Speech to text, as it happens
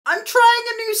I'm trying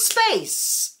a new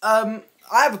space. I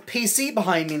have a PC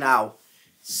behind me now,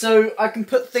 so I can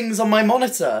put things on my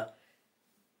monitor.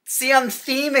 See, I'm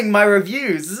theming my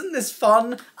reviews. Isn't this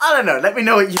fun? I don't know, let me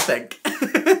know what you think.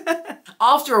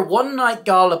 After a one-night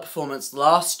gala performance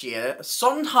last year,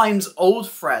 Sondheim's old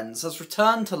friends has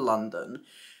returned to London,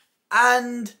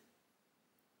 and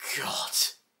God,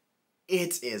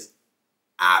 it is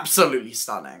absolutely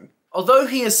stunning. Although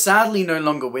he is sadly no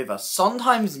longer with us,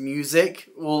 Sondheim's music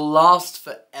will last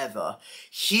forever.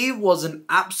 He was an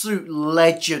absolute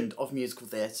legend of musical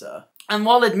theatre. And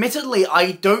while admittedly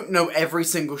I don't know every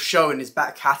single show in his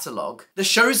back catalogue, the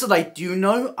shows that I do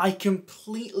know, I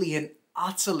completely and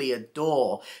utterly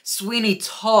adore. Sweeney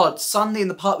Todd, Sunday in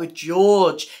the Park with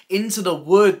George, Into the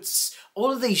Woods.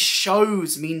 All of these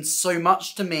shows mean so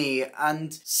much to me,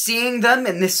 and seeing them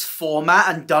in this format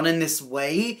and done in this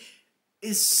way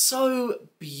is so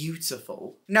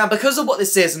beautiful. Now, because of what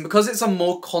this is, and because it's a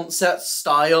more concert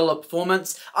style of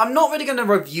performance, I'm not really going to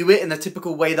review it in the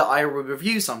typical way that I would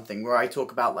review something, where I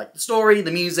talk about, like, the story,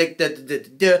 the music,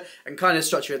 and kind of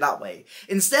structure it that way.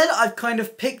 Instead, I've kind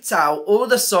of picked out all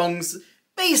the songs,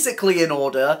 basically in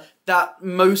order, that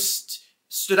most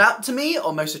stood out to me,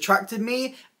 or most attracted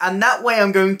me, and that way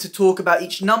I'm going to talk about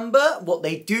each number, what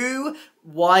they do,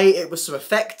 why it was so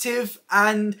effective,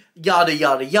 and yada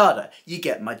yada yada. You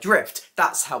get my drift.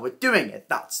 That's how we're doing it.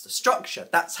 That's the structure.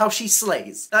 That's how she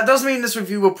slays. That does mean this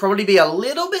review will probably be a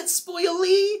little bit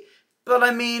spoily, but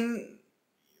I mean,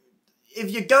 if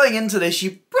you're going into this,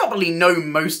 you probably know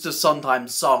most of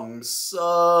Sondheim's songs,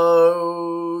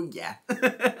 so yeah.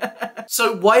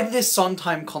 So why did this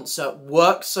Sondheim concert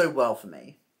work so well for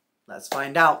me? Let's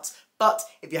find out. But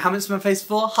if you haven't seen my face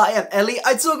before, hi, I'm Ellie.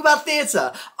 I talk about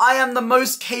theatre. I am the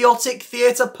most chaotic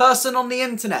theatre person on the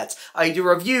internet. I do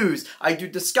reviews, I do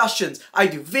discussions, I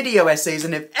do video essays,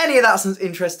 and if any of that sounds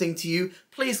interesting to you,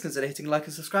 please consider hitting like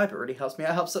and subscribe. It really helps me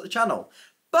out, helps out the channel.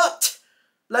 But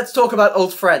let's talk about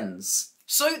old friends.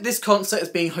 So this concert is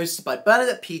being hosted by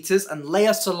Bernadette and Leia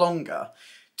Salonga,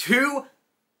 two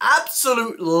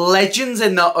absolute legends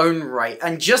in their own right,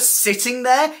 and just sitting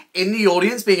there in the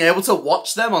audience being able to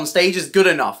watch them on stage is good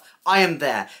enough. I am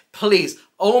there. Please.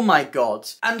 Oh my god.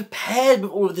 And paired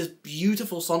with all of this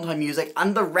beautiful Sondheim music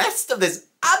and the rest of this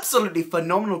absolutely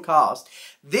phenomenal cast,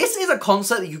 this is a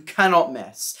concert that you cannot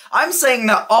miss. I'm saying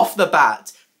that off the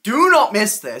bat. Do not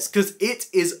miss this, because it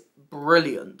is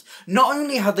brilliant. Not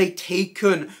only have they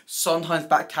taken Sondheim's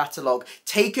back catalogue,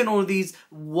 taken all of these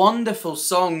wonderful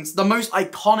songs, the most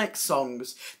iconic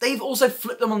songs, they've also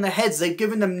flipped them on their heads. They've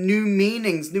given them new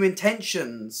meanings, new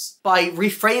intentions, by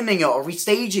reframing it or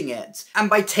restaging it, and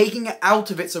by taking it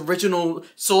out of its original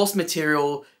source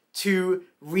material to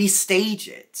restage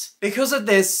it. Because of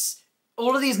this,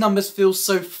 all of these numbers feel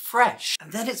so fresh,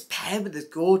 and then it's paired with this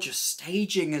gorgeous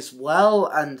staging as well,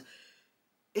 and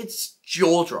it's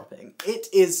jaw-dropping. It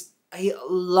is a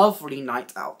lovely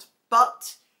night out.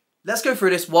 But let's go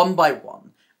through this one by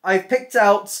one. I've picked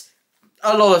out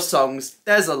a lot of songs.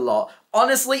 There's a lot.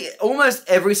 Honestly, almost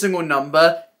every single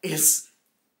number is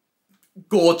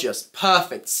gorgeous,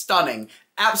 perfect, stunning,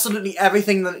 absolutely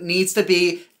everything that it needs to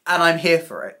be, and I'm here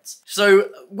for it. So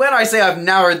when I say I've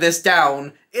narrowed this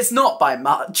down, it's not by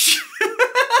much.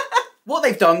 What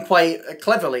they've done quite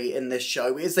cleverly in this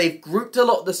show is they've grouped a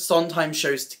lot of the Sondheim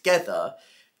shows together.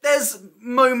 There's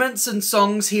moments and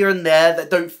songs here and there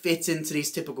that don't fit into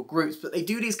these typical groups, but they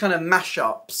do these kind of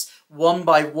mashups one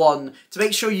by one to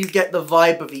make sure you get the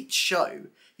vibe of each show.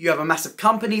 You have a massive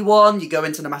company one, you go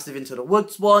into the massive Into the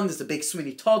Woods one, there's a big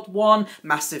Sweeney Todd one,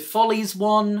 massive Follies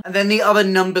one, and then the other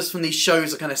numbers from these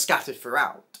shows are kind of scattered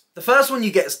throughout. The first one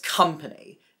you get is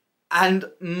Company, and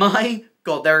my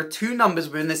god, there are two numbers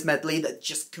within this medley that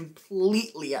just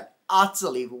completely and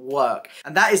utterly work.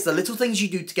 And that is The Little Things You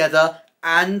Do Together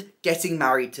and Getting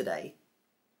Married Today.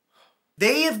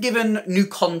 They have given new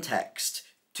context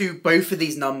to both of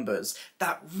these numbers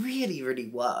that really, really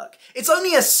work. It's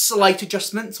only a slight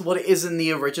adjustment to what it is in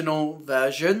the original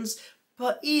versions,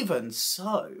 but even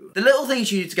so. The Little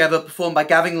Things You Do Together, performed by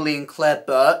Gavin Lee and Claire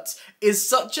Burt, is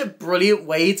such a brilliant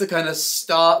way to kind of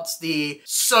start the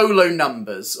solo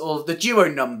numbers, or the duo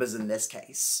numbers in this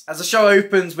case. As the show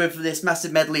opens with this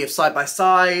massive medley of Side by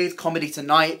Side, Comedy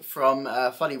Tonight from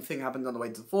Funny Thing Happened on the Way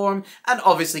to the Forum, and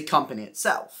obviously Company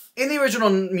itself. In the original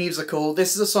musical,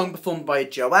 this is a song performed by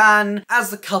Joanne,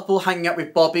 as the couple hanging out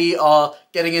with Bobby are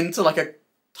getting into like a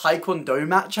taekwondo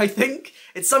match, I think.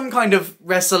 It's some kind of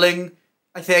wrestling,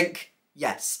 I think.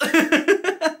 Yes.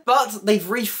 But they've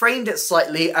reframed it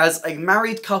slightly as a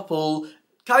married couple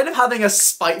kind of having a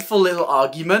spiteful little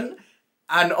argument,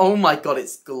 And oh my god,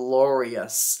 it's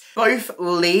glorious. Both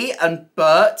Lee and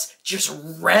Bert just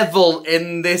revel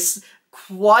in this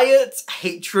quiet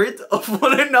hatred of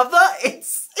one another.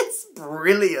 It's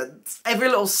brilliant. Every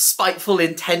little spiteful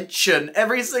intention,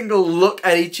 every single look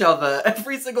at each other,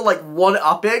 every single like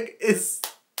one-upping is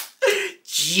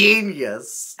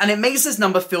genius. And it makes this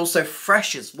number feel so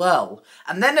fresh as well.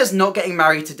 And then there's Not Getting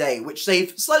Married Today, which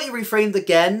they've slightly reframed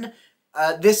again,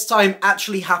 this time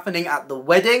actually happening at the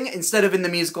wedding instead of in the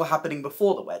musical happening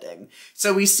before the wedding.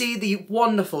 So we see the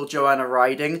wonderful Joanna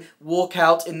Riding walk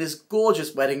out in this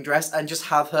gorgeous wedding dress and just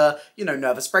have her, you know,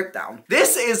 nervous breakdown.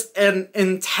 This is an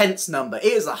intense number. It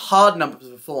is a hard number to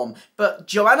perform, but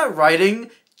Joanna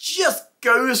Riding just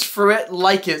goes through it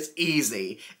like it's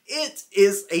easy. It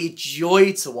is a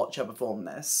joy to watch her perform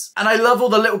this. And I love all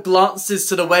the little glances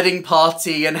to the wedding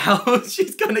party and how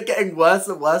she's kind of getting worse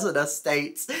and worse in her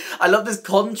state. I love this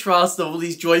contrast of all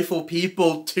these joyful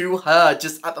people to her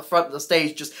just at the front of the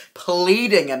stage, just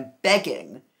pleading and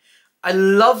begging. I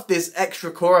love this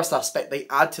extra chorus aspect they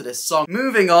add to this song.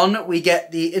 Moving on, we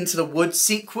get the Into the Woods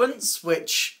sequence,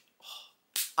 which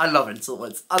I love Into the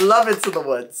Woods. I love Into the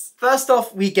Woods. First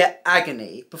off, we get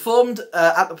Agony, performed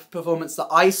at the performance that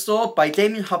I saw by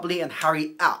Damien Hubley and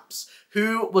Harry Apps,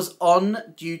 who was on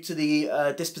due to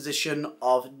the disposition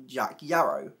of Jack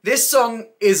Yarrow. This song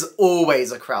is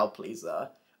always a crowd pleaser.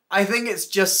 I think it's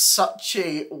just such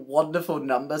a wonderful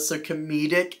number, so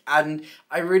comedic, and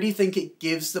I really think it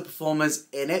gives the performers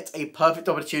in it a perfect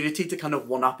opportunity to kind of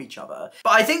one-up each other.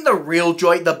 But I think the real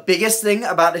joy, the biggest thing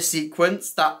about this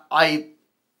sequence that I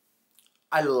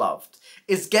loved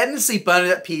is getting to see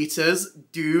Bernadette Peters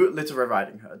do Little Red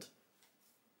Riding Hood.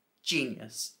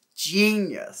 Genius.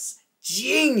 Genius.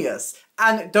 Genius.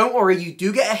 And don't worry, you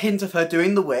do get a hint of her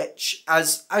doing the witch,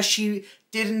 as she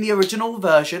did in the original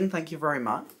version, thank you very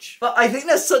much. But I think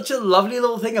there's such a lovely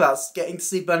little thing about getting to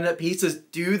see Bernadette Peters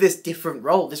do this different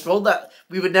role, this role that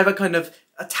we would never kind of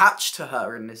attach to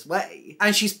her in this way.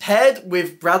 And she's paired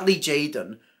with Bradley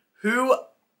Jaden, who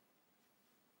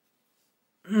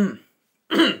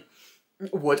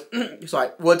Wood.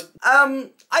 I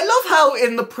love how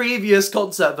in the previous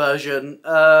concert version,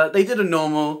 they did a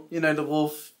normal, you know, the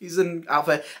wolf, he's in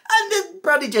outfit, and then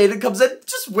Bradley Jaden comes in,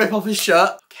 just whip off his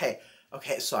shirt.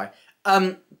 Okay, sorry.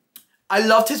 I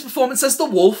loved his performance as the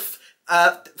wolf,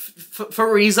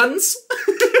 for reasons.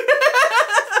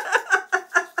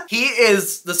 He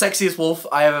is the sexiest wolf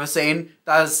I have ever seen.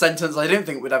 That is a sentence I didn't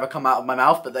think would ever come out of my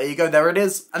mouth, but there you go, there it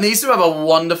is. And these two have a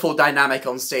wonderful dynamic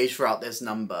on stage throughout this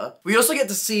number. We also get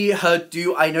to see her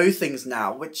do I Know Things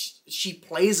Now, which she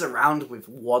plays around with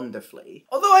wonderfully.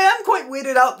 Although I am quite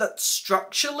weirded out that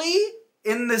structurally,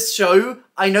 in this show,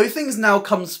 I Know Things Now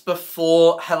comes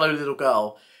before Hello Little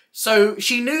Girl. So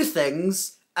she knew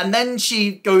things, and then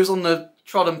she goes on the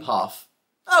trodden path.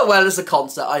 Oh well, it's a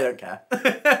concert, I don't care.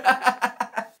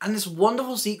 And this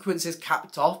wonderful sequence is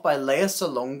capped off by Lea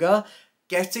Salonga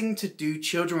getting to do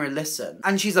Children Will Listen.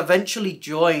 And she's eventually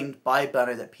joined by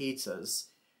Bernadette Peters.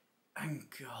 And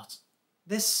God,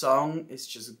 this song is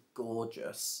just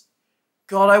gorgeous.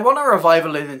 God, I want a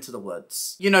revival in Into the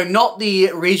Woods. You know, not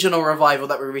the regional revival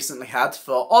that we recently had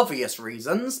for obvious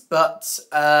reasons, but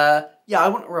yeah, I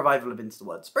want a revival of Into the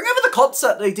Woods. Bring over the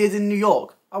concert they did in New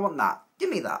York. I want that. Give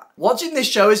me that. Watching this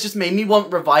show has just made me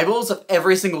want revivals of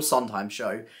every single Sondheim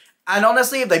show. And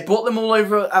honestly, if they brought them all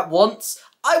over at once,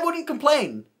 I wouldn't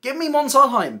complain. Give me more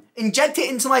Sondheim. Inject it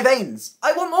into my veins.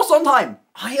 I want more Sondheim.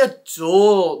 I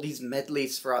adore these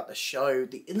medleys throughout the show.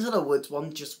 The Into the Woods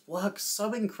one just works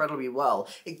so incredibly well.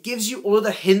 It gives you all of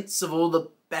the hints of all the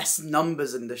best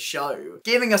numbers in the show.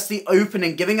 Giving us the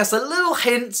opening, giving us a little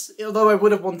hint, although I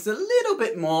would have wanted a little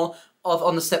bit more, of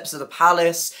On the Steps of the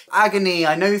Palace, Agony,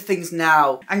 I Know Things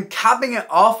Now, and capping it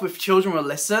off with Children Will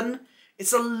Listen.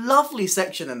 It's a lovely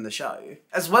section in the show,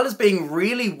 as well as being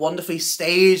really wonderfully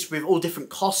staged with all different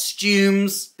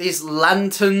costumes, these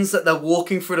lanterns that they're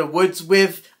walking through the woods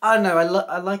with. I don't know,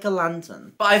 I like a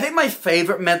lantern. But I think my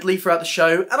favourite medley throughout the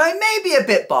show, and I may be a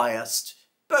bit biased,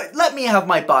 but let me have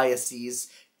my biases,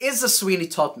 is the Sweeney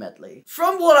Todd medley.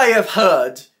 From what I have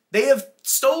heard, they have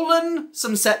stolen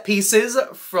some set pieces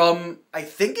from, I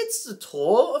think it's the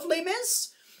tour of Les Mis,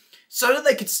 so that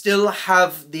they could still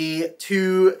have the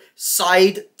two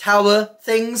side tower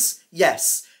things.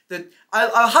 Yes,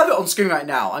 I'll have it on screen right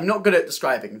now. I'm not good at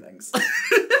describing things.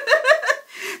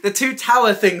 The two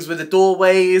tower things with the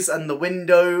doorways and the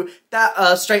window that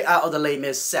are straight out of the Les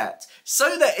Mis set,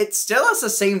 so that it still has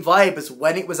the same vibe as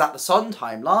when it was at the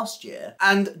Sondheim last year.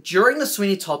 And during the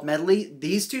Sweeney Todd medley,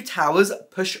 these two towers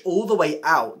push all the way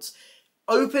out,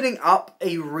 opening up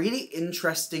a really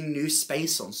interesting new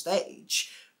space on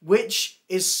stage. which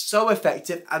is so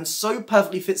effective and so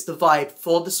perfectly fits the vibe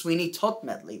for the Sweeney Todd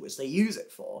medley, which they use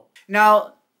it for.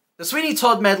 Now, the Sweeney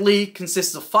Todd medley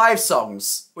consists of 5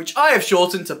 songs, which I have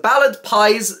shortened to Ballad,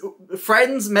 Pies,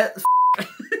 Friends,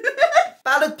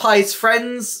 Ballad, Pies,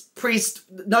 Friends, Priest,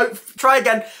 no, try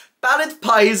again. Ballad,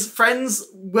 Pies, Friends,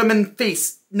 Women,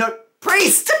 Feast. No,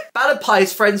 Priest! Ballad,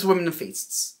 Pies, Friends, Women, and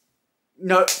Feasts.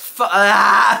 No,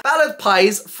 Ballad,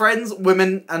 Pies, Friends,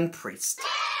 Women, and Priest.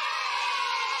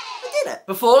 I did it.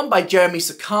 Performed by Jeremy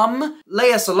Southcombe,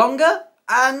 Leia Salonga,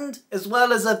 and as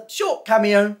well as a short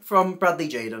cameo from Bradley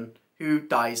Jaden, who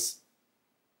dies.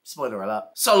 Spoiler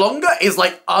alert. Salonga is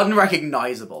like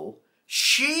unrecognisable.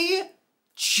 She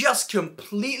just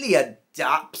completely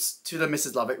adapts to the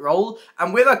Mrs. Lovett role,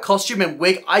 and with her costume and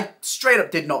wig, I straight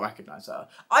up did not recognise her.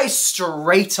 I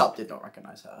straight up did not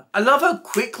recognise her. I love how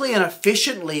quickly and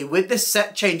efficiently, with this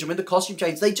set change and with the costume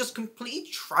change, they just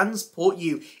completely transport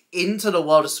you into the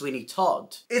world of Sweeney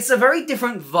Todd. It's a very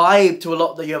different vibe to a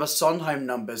lot of the other Sondheim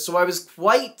numbers, so I was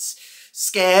quite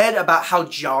scared about how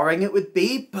jarring it would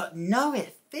be, but no,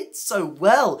 it fits so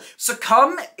well.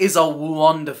 Southcombe is a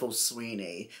wonderful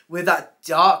Sweeney, with that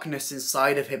darkness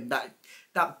inside of him,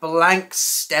 that blank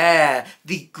stare,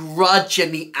 the grudge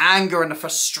and the anger and the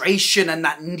frustration and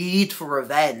that need for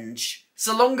revenge.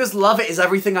 Salonga's Lovett is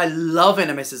everything I love in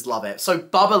a Mrs. Lovett. So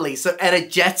bubbly, so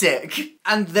energetic.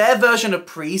 And their version of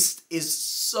Priest is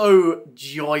so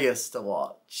joyous to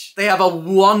watch. They have a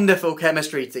wonderful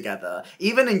chemistry together,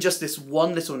 even in just this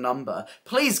one little number.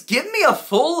 Please, give me a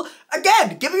full,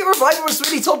 again, give me a revival of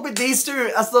Sweeney Todd with these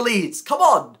two as the leads. Come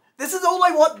on. This is all I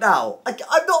want now.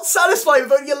 I'm not satisfied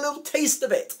with only a little taste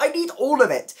of it. I need all of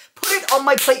it. Put it on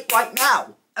my plate right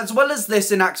now. As well as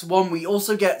this, in Act 1, we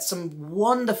also get some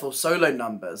wonderful solo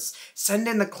numbers. Send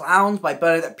in the Clowns by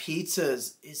Bernadette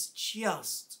Peters is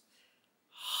just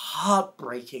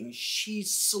heartbreaking. She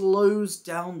slows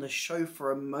down the show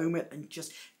for a moment and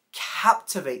just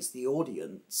captivates the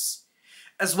audience.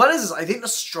 As well as this, I think the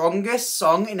strongest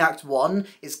song in Act 1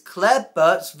 is Claire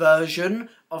Burt's version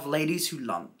of Ladies Who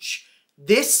Lunch.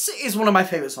 This is one of my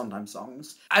favourite Sondheim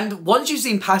songs, and once you've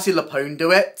seen Patti LuPone do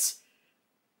it,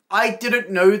 I didn't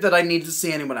know that I needed to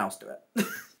see anyone else do it.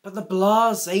 But the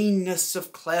blaseness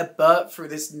of Claire Burt through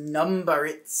this number,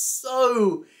 it's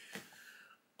so...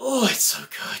 oh, it's so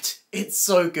good. It's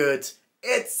so good.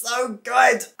 It's so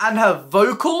good. And her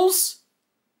vocals,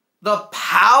 the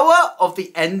power of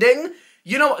the ending,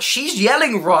 you know what, she's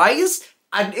yelling Rise,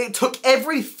 and it took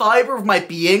every fibre of my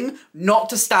being not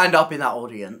to stand up in that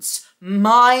audience.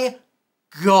 My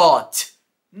God.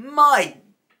 My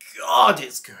God,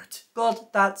 it's good. God,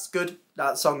 that's good.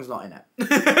 That song's not in it.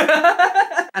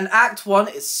 And Act 1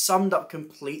 is summed up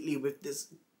completely with this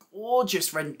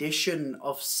gorgeous rendition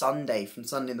of Sunday from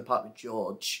Sunday in the Park with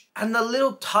George. And the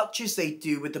little touches they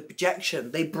do with the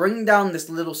projection, they bring down this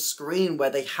little screen where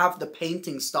they have the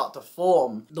painting start to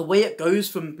form. The way it goes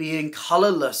from being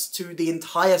colourless to the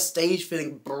entire stage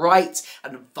feeling bright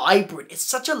and vibrant. It's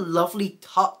such a lovely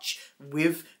touch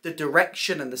with the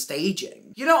direction and the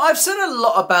staging. You know, I've said a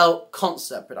lot about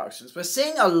concert productions. We're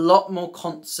seeing a lot more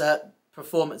concert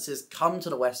performances come to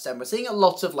the West End. We're seeing a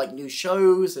lot of like new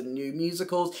shows and new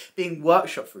musicals being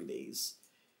workshopped through these.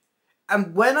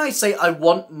 And when I say I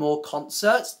want more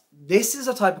concerts, this is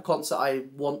a type of concert I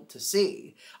want to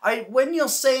see. When you're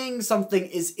saying something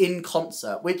is in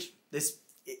concert, which this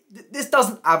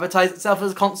doesn't advertise itself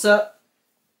as a concert.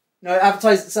 No, it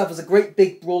advertised itself as a great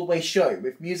big Broadway show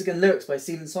with music and lyrics by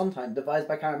Stephen Sondheim, devised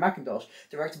by Karen McIntosh,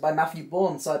 directed by Matthew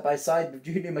Bourne side by side with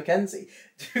Julia Mackenzie,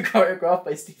 choreographed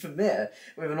by Stephen Meyer,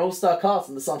 with an all-star cast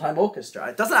and the Sondheim Orchestra.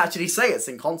 It doesn't actually say it's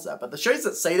in concert, but the shows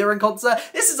that say they're in concert,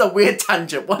 this is a weird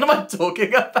tangent. What am I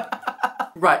talking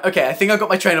about? Right, okay, I think I got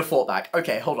my train of thought back.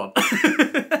 Okay, hold on.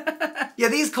 Yeah,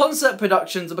 these concert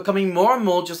productions are becoming more and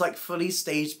more just like fully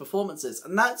staged performances,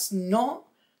 and that's not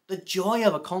the joy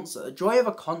of a concert. The joy of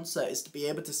a concert is to be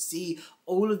able to see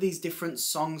all of these different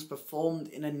songs performed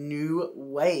in a new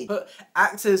way. Put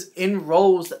actors in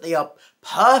roles that they are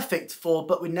perfect for,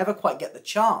 but we never quite get the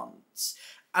chance.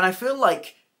 And I feel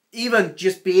like even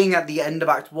just being at the end of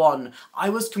Act 1, I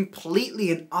was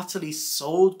completely and utterly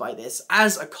sold by this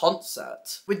as a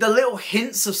concert. With the little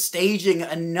hints of staging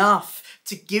enough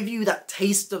to give you that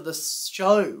taste of the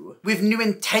show. With new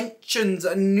intentions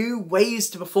and new ways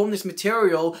to perform this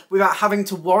material without having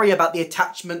to worry about the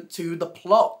attachment to the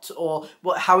plot or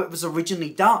how it was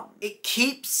originally done. It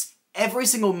keeps every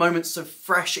single moment so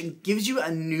fresh and gives you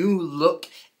a new look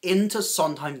into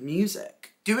Sondheim's music.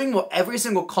 Doing what every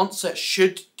single concert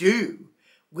should do,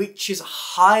 which is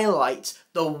highlight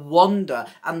the wonder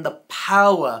and the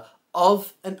power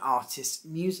of an artist's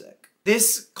music.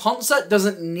 This concert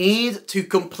doesn't need to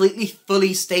completely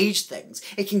fully stage things.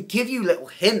 It can give you little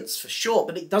hints for sure,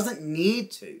 but it doesn't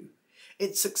need to.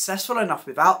 It's successful enough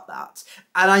without that.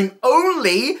 And I'm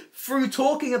only through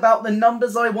talking about the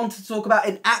numbers I want to talk about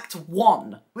in Act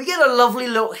 1. We get a lovely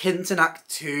little hint in Act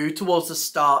 2 towards the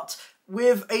start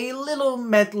with a little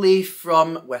medley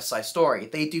from West Side Story.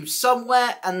 They do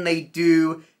Somewhere and they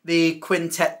do the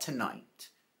Quintet Tonight.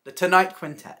 The Tonight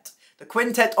Quintet. The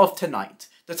Quintet of Tonight.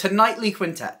 The Tonightly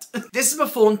Quintet. This is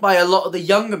performed by a lot of the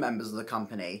younger members of the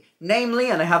company, namely,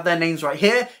 and I have their names right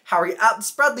here, Harry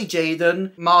Apps, Bradley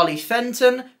Jaden, Marley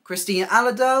Fenton, Christina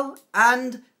Aladell,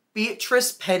 and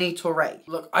Beatrice Penny Torre.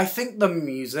 Look, I think the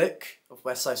music of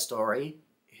West Side Story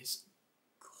is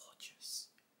gorgeous.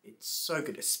 It's so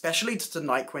good, especially to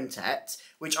Tonight Quintet,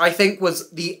 which I think was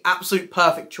the absolute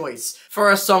perfect choice for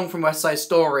a song from West Side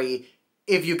Story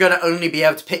if you're going to only be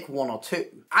able to pick one or two.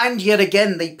 And yet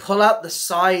again, they pull out the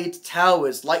side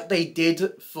towers like they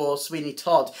did for Sweeney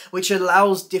Todd, which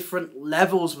allows different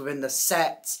levels within the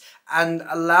set and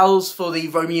allows for the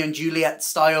Romeo and Juliet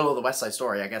style, or the West Side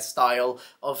Story, I guess, style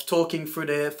of talking through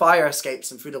the fire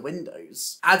escapes and through the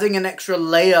windows. Adding an extra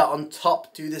layer on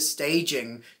top to the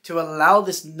staging to allow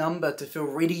this number to feel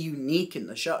really unique in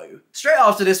the show. Straight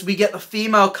after this, we get the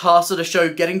female cast of the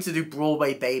show getting to do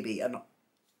Broadway Baby, and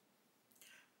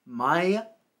my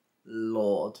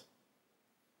lord.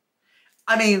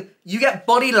 I mean, you get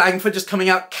Bonnie Langford just coming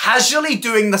out casually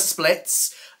doing the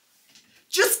splits.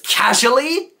 Just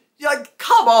casually? You're like,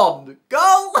 come on,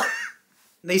 girl!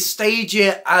 They stage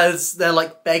it as they're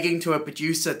like begging to a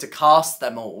producer to cast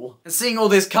them all. And seeing all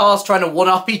this cast trying to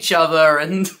one-up each other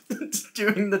and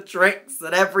doing the tricks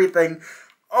and everything.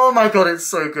 Oh my god, it's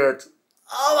so good.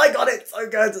 Oh my god, it's so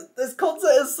good. This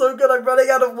concert is so good, I'm running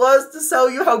out of words to tell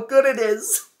you how good it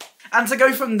is. And to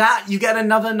go from that, you get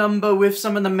another number with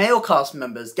some of the male cast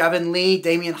members, Gavin Lee,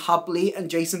 Damien Hubley, and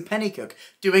Jason Pennycook,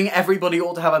 doing Everybody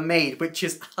Ought to Have a Maid, which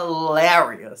is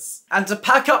hilarious. And to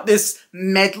pack up this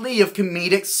medley of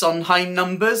comedic Sondheim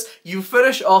numbers, you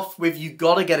finish off with You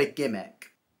Gotta Get a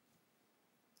Gimmick.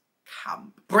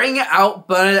 Camp. Bring out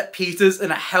Bernadette Peters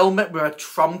in a helmet with a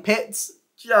trumpet.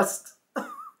 Just...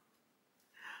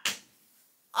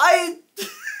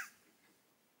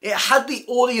 It had the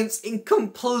audience in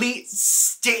complete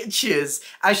stitches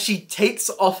as she takes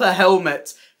off her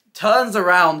helmet, turns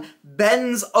around,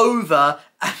 bends over,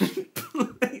 and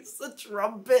plays the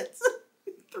trumpet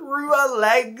through her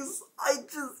legs.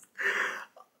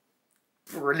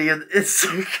 Brilliant. It's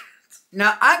so good.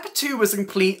 Now, Act 2 was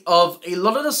complete of a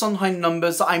lot of the Sondheim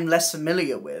numbers that I'm less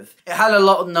familiar with. It had a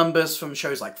lot of numbers from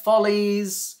shows like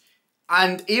Follies,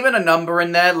 and even a number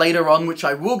in there later on, which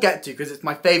I will get to because it's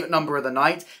my favourite number of the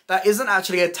night, that isn't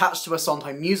actually attached to a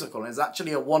Sondheim musical, and is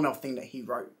actually a one-off thing that he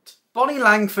wrote. Bonnie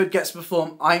Langford gets to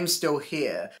perform I'm Still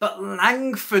Here, but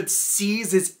Langford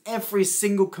seizes every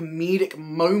single comedic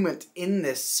moment in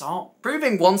this song,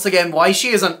 proving once again why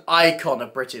she is an icon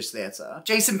of British theatre.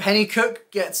 Jason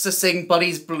Pennycook gets to sing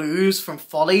Buddy's Blues from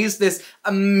Follies, this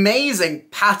amazing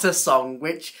patter song,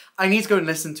 which I need to go and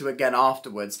listen to again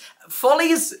afterwards.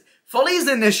 Follies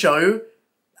in this show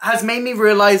has made me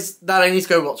realise that I need to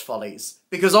go watch Follies.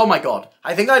 Because, oh my god,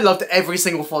 I think I loved every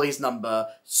single Follies number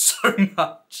so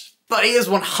much. But it is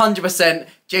 100%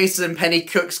 Jason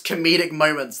Pennycook's comedic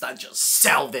moments that just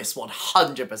sell this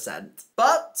 100%.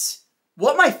 But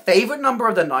what my favourite number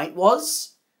of the night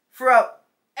was, throughout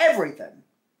everything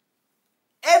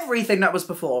that was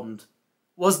performed,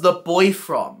 was The Boy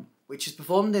From, which is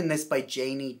performed in this by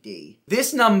Janie D.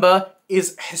 This number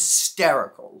is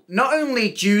hysterical. Not only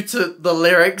due to the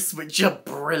lyrics, which are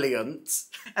brilliant,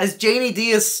 as Janie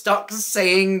D is stuck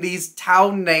saying these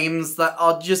town names that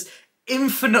are just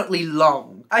infinitely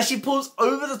long, as she pulls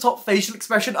over-the-top facial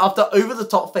expression after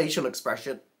over-the-top facial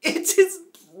expression. It is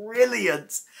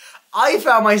brilliant. I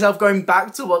found myself going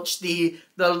back to watch the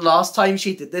last time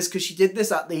she did this, because she did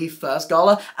this at the first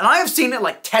gala, and I have seen it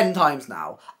like 10 times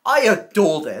now. I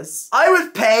adore this. I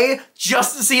would pay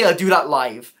just to see her do that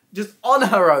live. Just on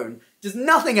her own. Just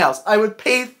nothing else. I would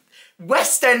pay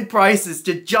West End prices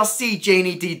to just see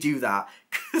Janie D do that.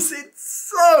 Because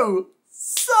it's so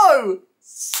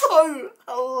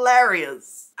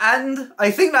hilarious. And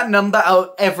I think that number out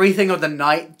of everything of the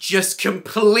night just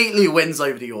completely wins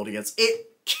over the audience. It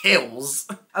kills.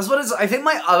 As well as, I think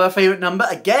my other favourite number,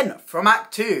 again, from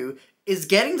Act 2, is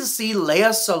getting to see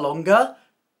Lea Salonga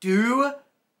do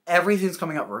Everything's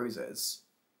Coming Up Roses.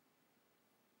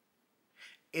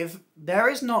 If there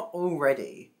is not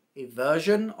already a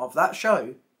version of that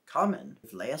show coming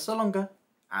with Lea Salonga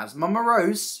as Mama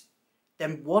Rose,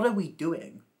 then what are we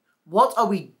doing? What are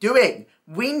we doing?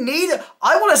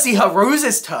 I want to see her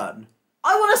Rose's turn.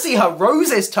 I want to see her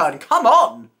Rose's turn. Come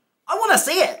on. I want to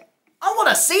see it. I want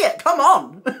to see it. Come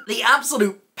on. The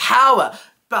absolute power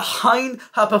behind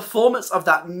her performance of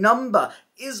that number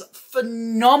is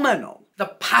phenomenal. The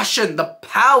passion, the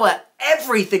power,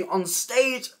 everything on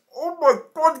stage. Oh my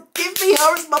god, give me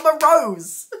her as Mama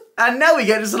Rose. And now we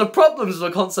get to sort of problems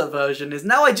with a concert version is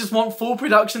now I just want full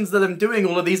productions that I'm doing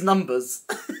all of these numbers.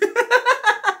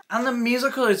 And the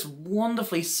musical is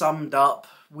wonderfully summed up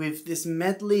with this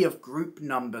medley of group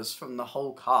numbers from the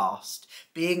whole cast,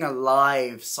 being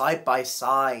alive, side by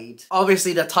side.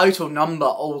 Obviously the title number,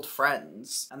 Old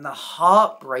Friends, and the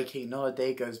heartbreaking Not a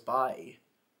Day Goes By.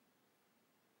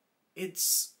 It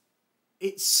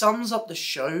sums up the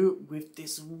show with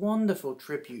this wonderful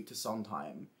tribute to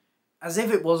Sondheim, as if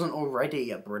it wasn't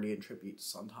already a brilliant tribute to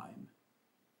Sondheim.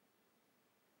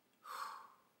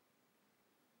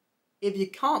 If you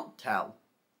can't tell,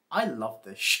 I love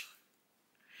this show.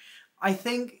 I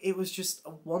think it was just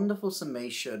a wonderful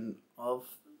summation of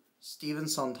Stephen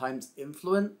Sondheim's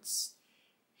influence,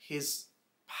 his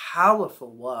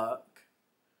powerful work,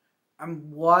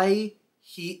 and why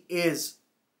he is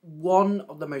one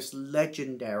of the most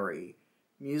legendary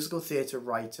musical theatre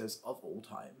writers of all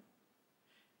time.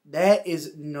 There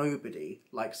is nobody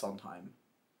like Sondheim.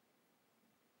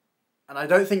 And I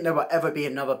don't think there will ever be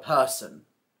another person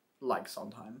like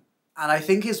Sondheim. And I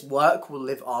think his work will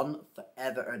live on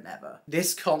forever and ever.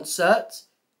 This concert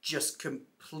just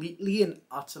completely and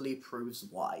utterly proves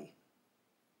why.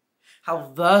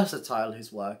 How versatile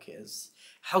his work is.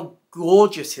 How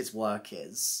gorgeous his work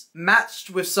is.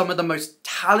 Matched with some of the most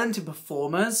talented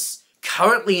performers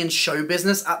currently in show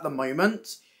business at the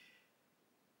moment.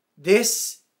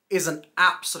 This is an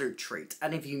absolute treat.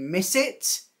 And if you miss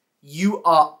it, you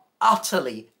are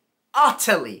utterly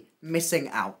missing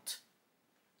out.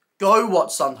 Go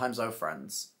watch Sondheim's Oh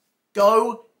Friends.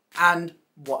 Go and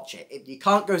watch it. If you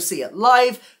can't go see it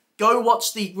live, go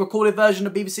watch the recorded version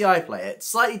of BBC iPlayer. It's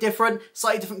slightly different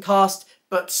cast,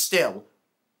 but still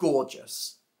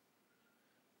gorgeous.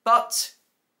 But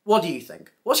what do you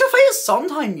think? What's your favourite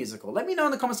Sondheim musical? Let me know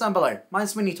in the comments down below.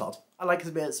 Mine's Sweeney Todd. I like it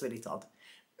a bit of Sweeney Todd.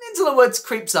 Into the Woods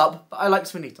creeps up, but I like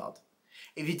Sweeney Todd.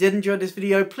 If you did enjoy this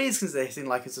video, please consider hitting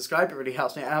like and subscribe. It really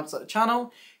helps me out and helps out the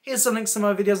channel. Here's some links to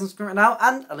my videos on screen right now,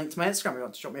 and a link to my Instagram if you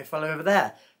want to drop me a follow over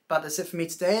there. But that's it for me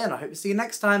today, and I hope to see you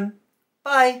next time.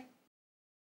 Bye!